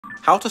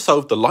How to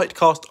solve the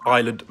Lightcast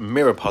Island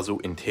mirror puzzle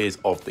in Tears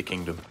of the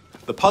Kingdom.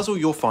 The puzzle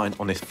you'll find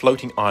on this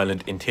floating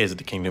island in Tears of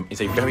the Kingdom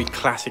is a very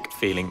classic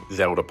feeling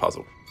Zelda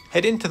puzzle.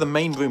 Head into the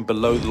main room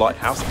below the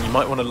lighthouse and you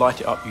might want to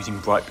light it up using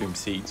bright bloom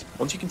seeds.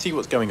 Once you can see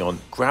what's going on,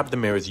 grab the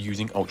mirrors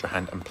using Ultra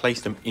Hand and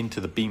place them into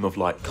the beam of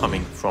light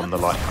coming from the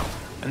lighthouse.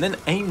 And then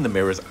aim the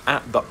mirrors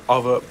at the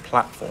other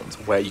platforms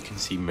where you can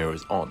see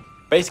mirrors on.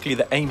 Basically,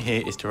 the aim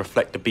here is to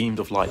reflect the beams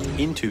of light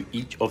into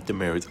each of the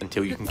mirrors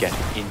until you can get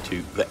it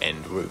into the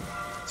end room.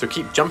 So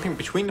keep jumping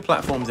between the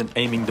platforms and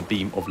aiming the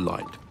beam of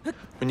light.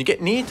 When you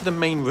get near to the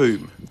main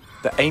room,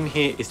 the aim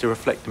here is to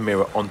reflect the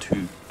mirror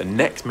onto the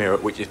next mirror,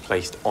 which is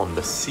placed on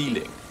the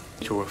ceiling,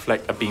 which will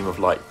reflect a beam of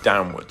light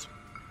downwards.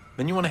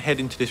 Then you want to head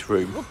into this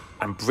room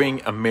and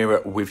bring a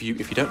mirror with you.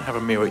 If you don't have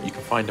a mirror, you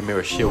can find a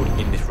mirror shield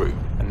in this room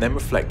and then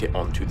reflect it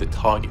onto the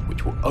target,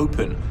 which will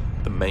open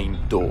the main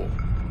door.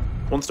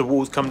 Once the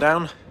walls come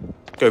down,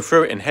 go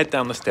through it and head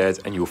down the stairs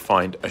and you'll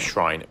find a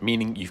shrine,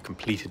 meaning you've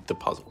completed the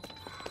puzzle.